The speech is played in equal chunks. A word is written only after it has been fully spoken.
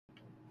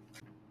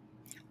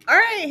All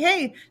right,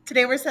 hey,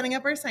 today we're setting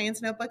up our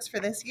science notebooks for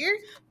this year.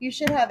 You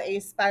should have a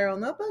spiral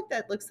notebook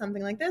that looks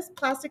something like this.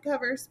 Plastic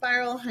cover,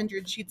 spiral,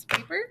 100 sheets of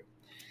paper.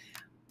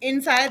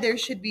 Inside there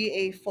should be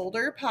a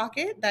folder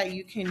pocket that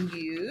you can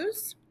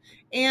use.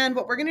 And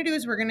what we're going to do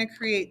is we're going to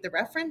create the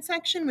reference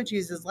section, which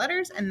uses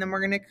letters, and then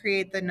we're going to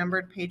create the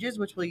numbered pages,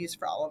 which we'll use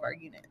for all of our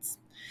units.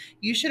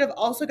 You should have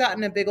also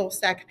gotten a big old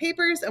stack of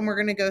papers, and we're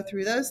going to go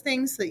through those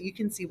things so that you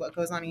can see what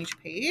goes on each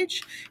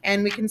page,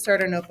 and we can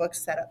start our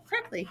notebooks set up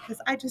correctly, because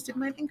I just did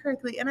mine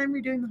incorrectly, and I'm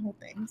redoing the whole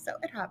thing, so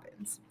it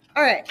happens.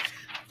 All right,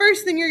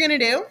 first thing you're going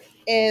to do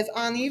is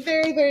on the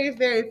very, very,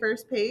 very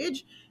first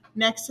page,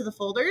 next to the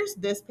folders,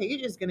 this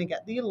page is going to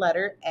get the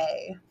letter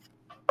A.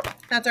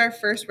 That's our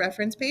first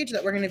reference page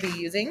that we're going to be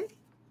using.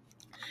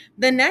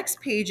 The next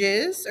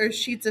pages or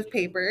sheets of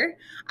paper,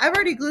 I've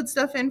already glued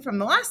stuff in from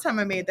the last time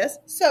I made this,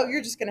 so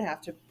you're just going to have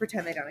to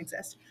pretend they don't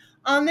exist.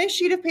 On this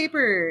sheet of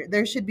paper,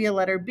 there should be a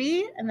letter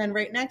B, and then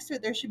right next to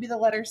it, there should be the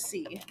letter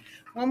C.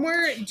 When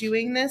we're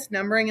doing this,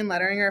 numbering and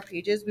lettering our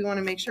pages, we want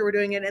to make sure we're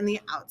doing it in the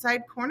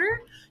outside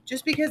corner,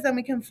 just because then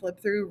we can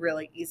flip through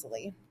really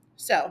easily.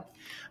 So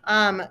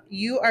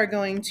you are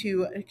going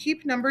to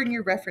keep numbering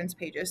your reference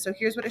pages. So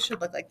here's what it should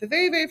look like. The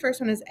very, very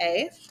first one is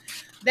A.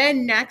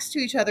 Then next to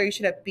each other, you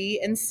should have B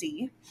and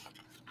C.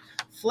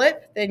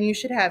 Flip, then you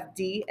should have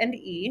D and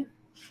E.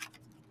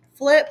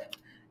 Flip,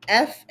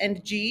 F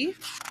and G.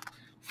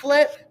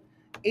 Flip,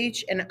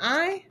 H and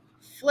I.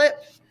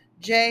 Flip,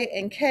 J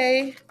and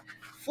K.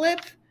 Flip,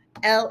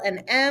 L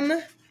and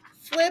M.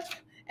 Flip,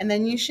 and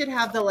then you should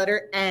have the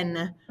letter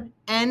N.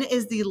 N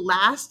is the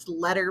last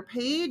letter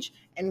page,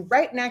 and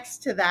right next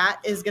to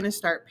that is going to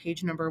start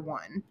page number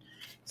 1.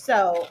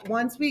 So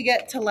once we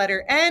get to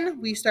letter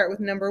N, we start with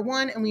number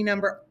 1, and we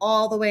number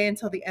all the way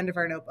until the end of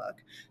our notebook.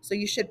 So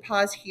you should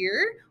pause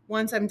here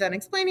once I'm done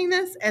explaining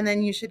this, and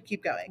then you should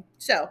keep going.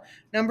 So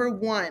number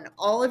 1,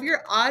 all of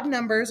your odd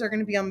numbers are going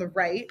to be on the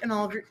right, and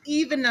all of your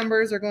even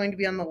numbers are going to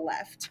be on the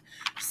left.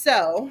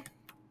 So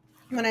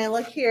when I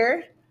look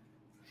here,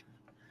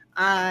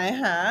 I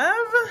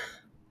have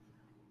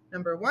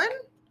number 1,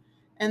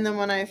 and then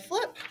when I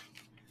flip,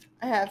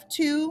 I have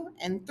 2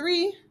 and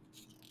 3,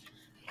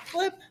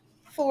 flip,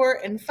 4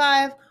 and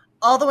 5,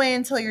 all the way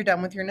until you're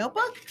done with your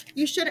notebook.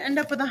 You should end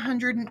up with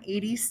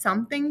 180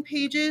 something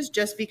pages,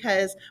 just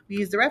because we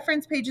use the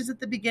reference pages at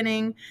the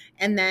beginning,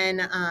 and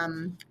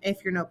then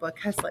if your notebook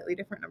has slightly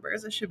different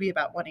numbers, it should be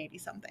about 180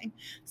 something.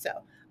 So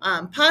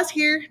pause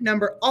here,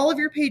 number all of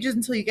your pages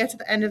until you get to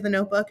the end of the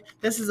notebook.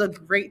 This is a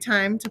great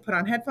time to put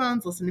on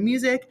headphones, listen to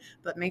music,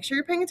 but make sure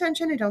you're paying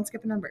attention and don't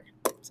skip a number.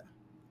 So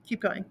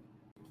keep going.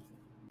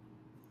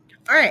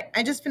 All right,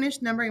 I just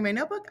finished numbering my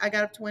notebook. I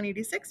got up to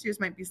 186. Yours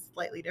might be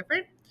slightly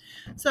different.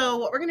 So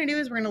what we're going to do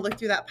is we're going to look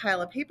through that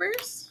pile of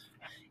papers,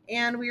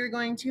 and we are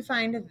going to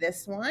find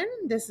this one.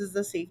 This is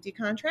the safety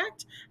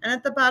contract, and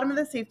at the bottom of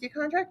the safety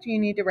contract, you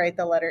need to write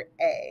the letter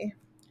A.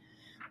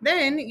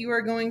 Then you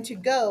are going to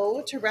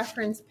go to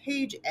reference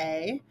page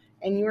A,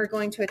 and you are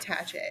going to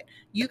attach it.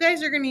 You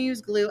guys are going to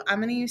use glue. I'm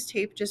going to use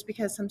tape just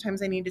because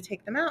sometimes I need to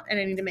take them out, and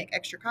I need to make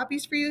extra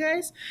copies for you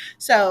guys.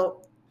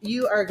 So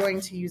you are going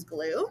to use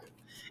glue.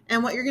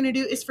 And what you're going to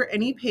do is for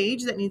any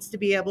page that needs to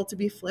be able to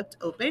be flipped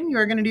open,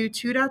 you're going to do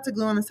 2 dots of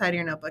glue on the side of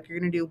your notebook. You're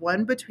going to do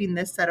 1 between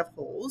this set of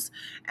holes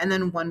and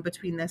then 1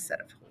 between this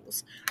set of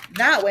holes.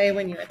 That way,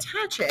 when you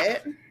attach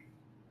it,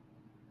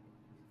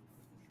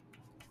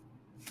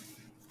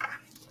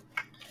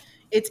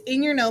 it's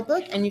in your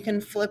notebook and you can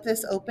flip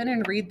this open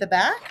and read the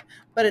back,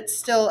 but it's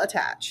still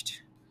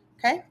attached.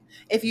 Okay?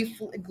 If you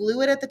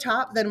glue it at the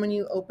top, then when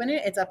you open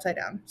it, it's upside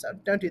down. So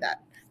don't do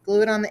that.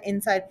 Glue it on the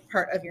inside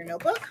part of your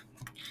notebook,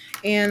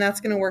 and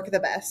that's going to work the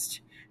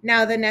best.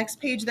 Now, the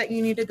next page that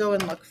you need to go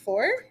and look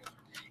for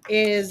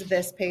is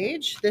this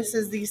page. This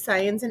is the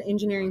science and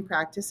engineering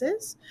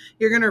practices.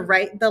 You're going to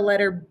write the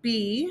letter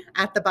B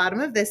at the bottom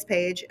of this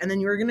page, and then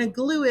you're going to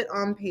glue it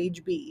on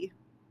page B.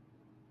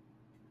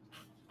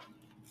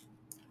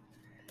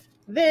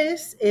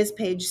 This is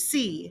page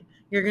C.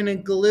 You're going to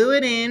glue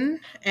it in,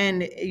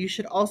 and you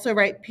should also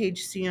write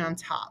page C on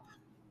top.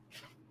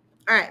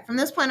 All right, from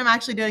this point, I'm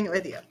actually doing it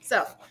with you.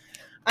 So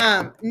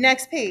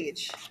next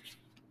page.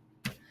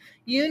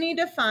 You need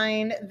to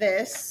find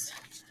this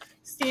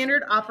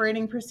standard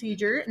operating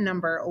procedure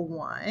number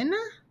 1.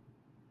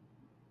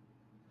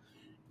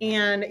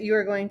 And you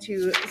are going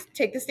to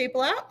take the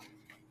staple out.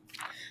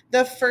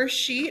 The first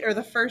sheet or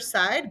the first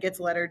side gets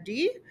letter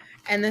D,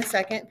 and the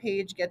second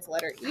page gets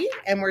letter E,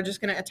 and we're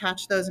just going to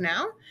attach those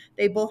now.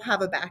 They both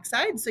have a back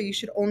side, so you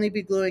should only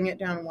be gluing it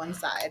down one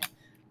side.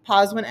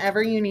 Pause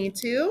whenever you need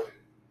to.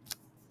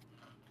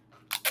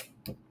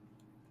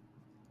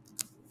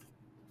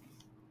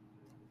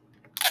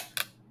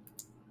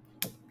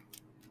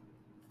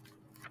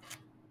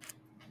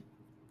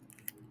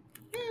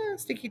 Yeah,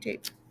 sticky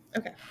tape.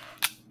 Okay.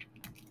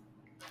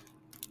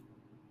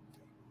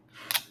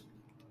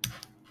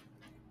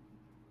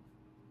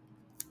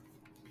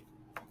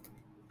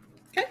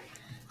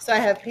 So I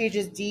have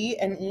pages D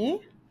and E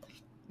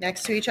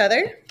next to each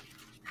other.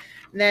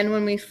 Then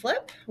when we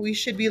flip, we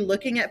should be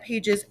looking at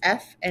pages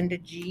F and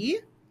G.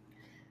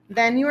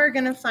 Then you are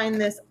going to find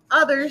this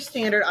other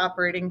standard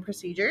operating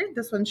procedure.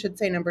 This one should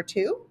say number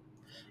 2.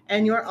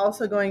 And you're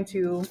also going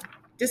to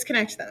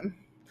disconnect them.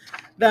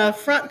 The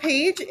front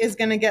page is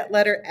going to get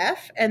letter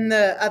F, and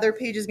the other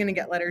page is going to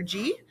get letter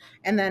G,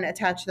 and then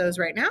attach those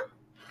right now.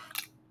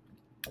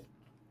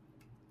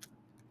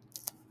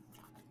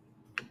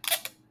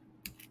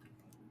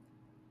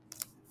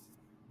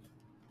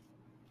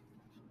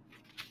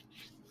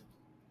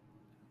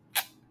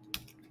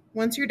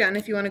 Once you're done,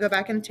 if you want to go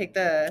back and take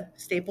the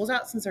staples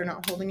out since they're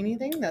not holding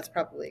anything, that's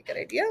probably a good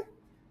idea.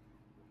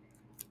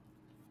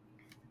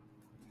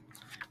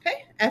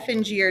 Okay, F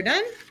and G are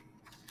done.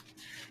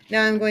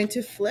 Now I'm going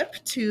to flip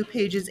to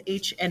pages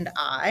H and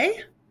I.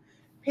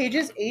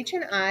 Pages H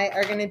and I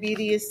are going to be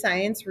these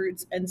science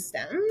roots and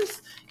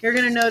stems. You're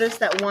going to notice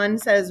that one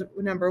says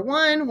number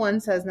 1, one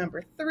says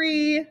number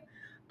 3,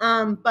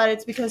 but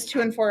it's because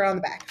 2 and 4 are on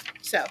the back.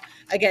 So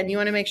again, you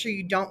want to make sure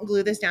you don't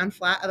glue this down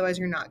flat, otherwise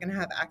you're not going to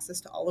have access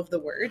to all of the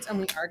words, and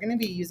we are going to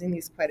be using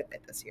these quite a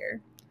bit this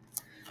year.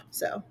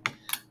 So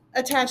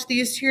attach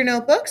these to your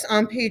notebooks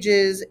on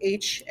pages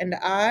H and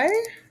I.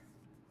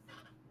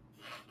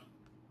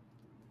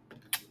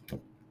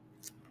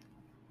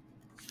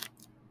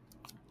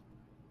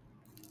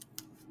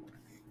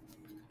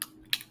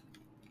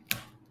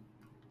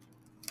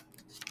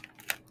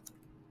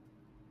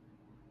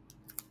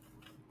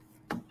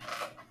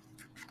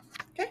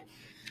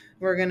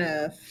 We're going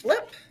to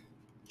flip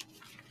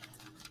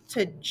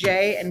to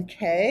J and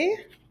K.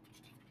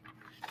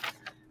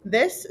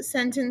 This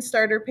sentence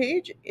starter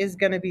page is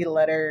going to be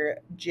letter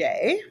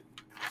J.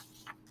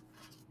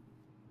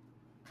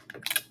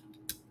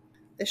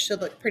 This should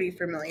look pretty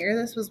familiar.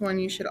 This was one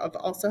you should have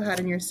also had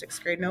in your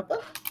 6th grade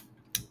notebook.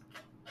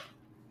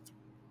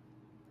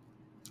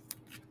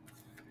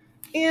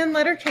 And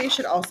letter K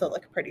should also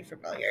look pretty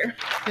familiar.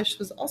 This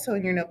was also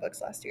in your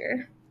notebooks last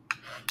year.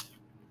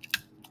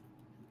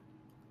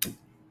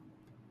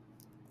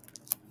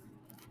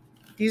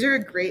 These are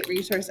a great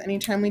resource.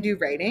 Anytime we do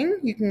writing,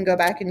 you can go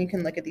back and you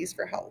can look at these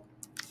for help.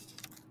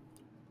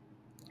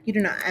 You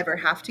do not ever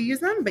have to use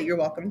them, but you're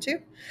welcome to.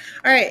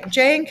 All right,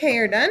 J and K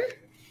are done.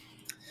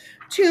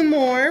 2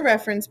 more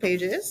reference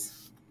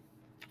pages.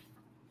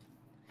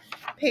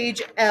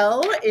 Page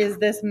L is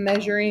this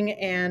measuring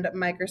and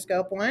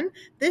microscope one.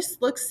 This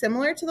looks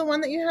similar to the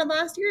one that you had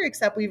last year,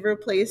 except we've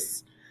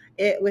replaced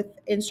it with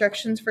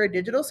instructions for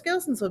digital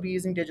skills, since we'll be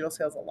using digital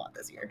skills a lot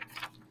this year.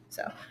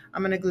 So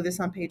I'm going to glue this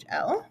on page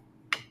L.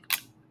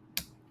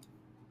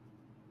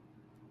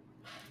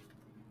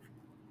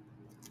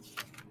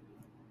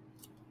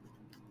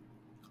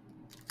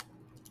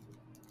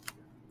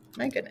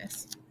 My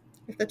goodness,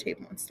 if the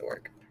tape wants to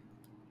work.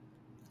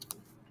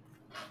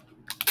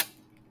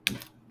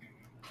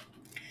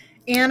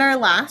 And our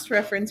last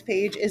reference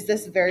page is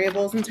this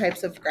variables and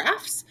types of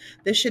graphs.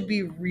 This should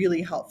be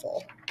really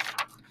helpful.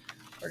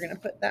 We're going to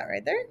put that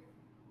right there.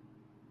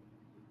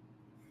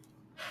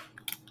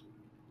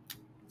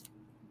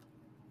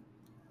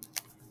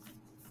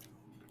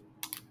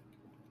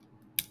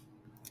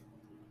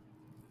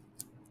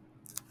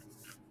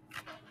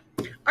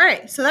 All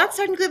right, so that's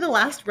technically the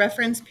last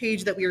reference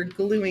page that we are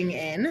gluing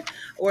in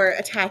or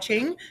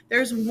attaching.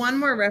 There's one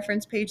more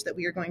reference page that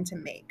we are going to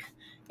make.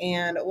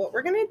 And what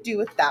we're going to do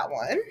with that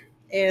one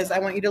is I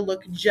want you to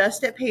look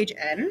just at page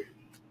N.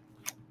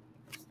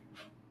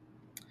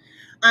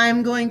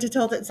 I'm going to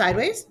tilt it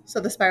sideways, so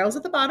the spiral's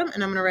at the bottom,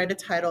 and I'm going to write a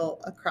title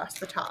across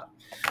the top.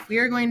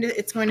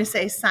 It's going to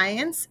say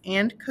Science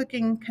and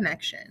Cooking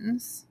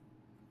Connections.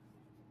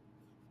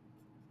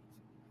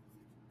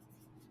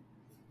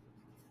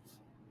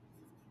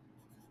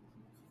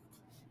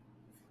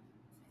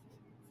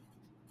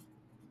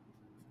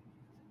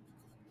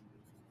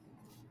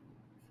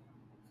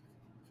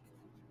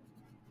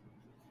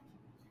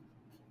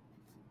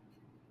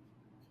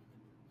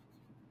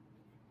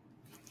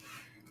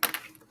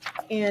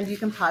 And you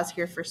can pause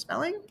here for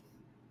spelling.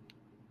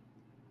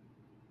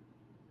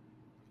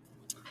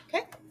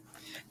 Okay.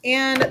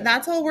 And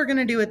that's all we're going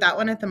to do with that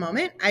one at the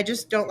moment. I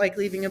just don't like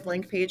leaving a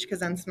blank page because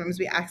then sometimes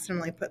we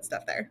accidentally put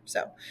stuff there.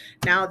 So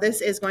now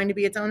this is going to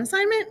be its own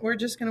assignment. We're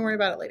just going to worry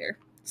about it later.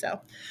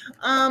 So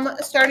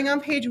starting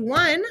on page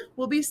 1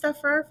 will be stuff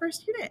for our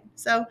first unit.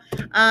 So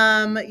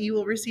you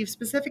will receive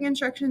specific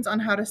instructions on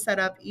how to set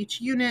up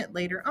each unit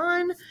later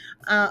on.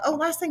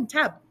 Last thing,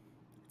 tab.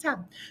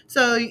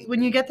 So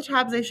when you get the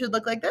tabs, they should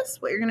look like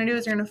this. What you're going to do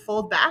is you're going to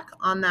fold back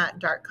on that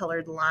dark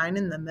colored line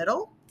in the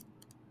middle.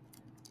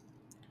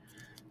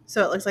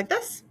 So it looks like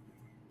this.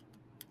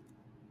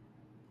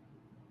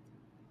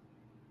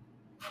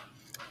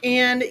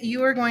 And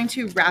you are going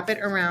to wrap it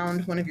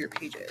around one of your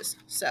pages.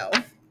 So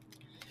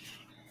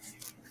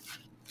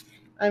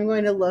I'm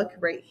going to look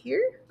right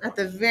here at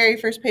the very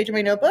first page of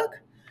my notebook.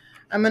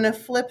 I'm going to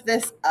flip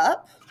this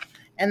up.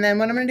 And then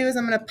what I'm going to do is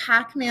I'm going to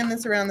Pac-Man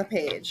this around the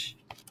page.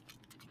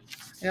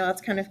 I know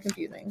that's kind of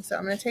confusing. So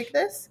I'm going to take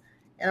this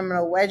and I'm going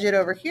to wedge it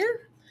over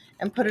here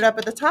and put it up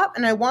at the top.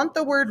 And I want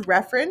the word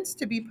reference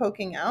to be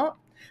poking out.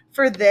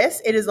 For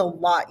this, it is a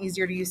lot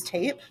easier to use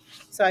tape.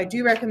 So I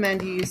do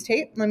recommend you use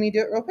tape. Let me do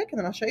it real quick and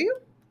then I'll show you.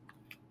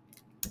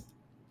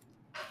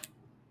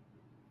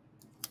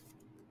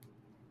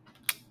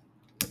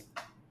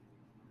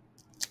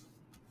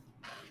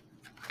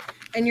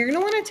 And you're going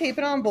to want to tape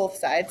it on both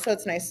sides so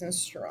it's nice and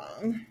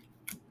strong.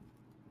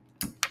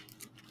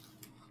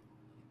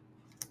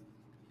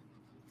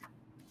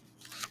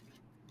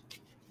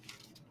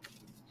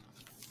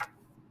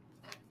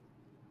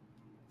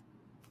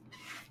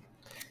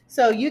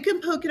 So you can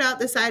poke it out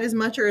the side as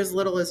much or as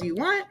little as you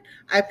want.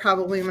 I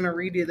probably am going to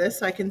redo this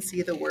so I can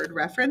see the word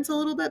reference a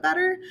little bit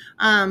better.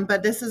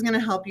 But this is going to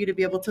help you to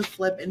be able to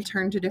flip and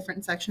turn to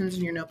different sections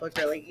in your notebook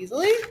really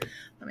easily.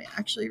 Let me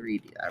actually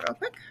redo that real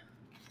quick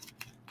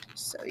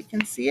so you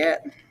can see it.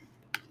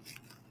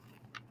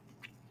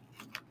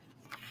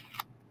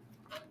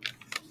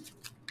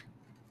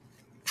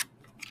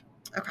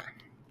 Okay.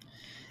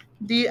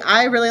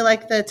 I really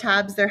like the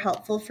tabs. They're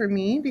helpful for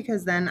me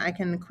because then I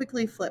can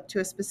quickly flip to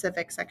a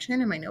specific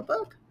section in my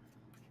notebook.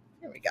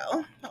 There we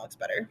go. That looks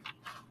better.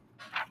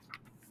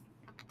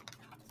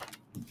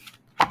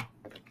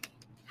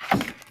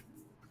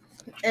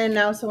 And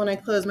now, so when I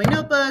close my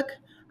notebook,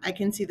 I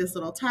can see this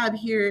little tab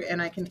here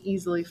and I can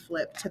easily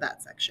flip to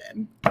that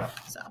section.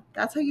 So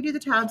that's how you do the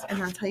tabs and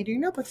that's how you do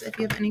your notebooks. If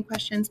you have any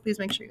questions, please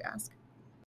make sure you ask.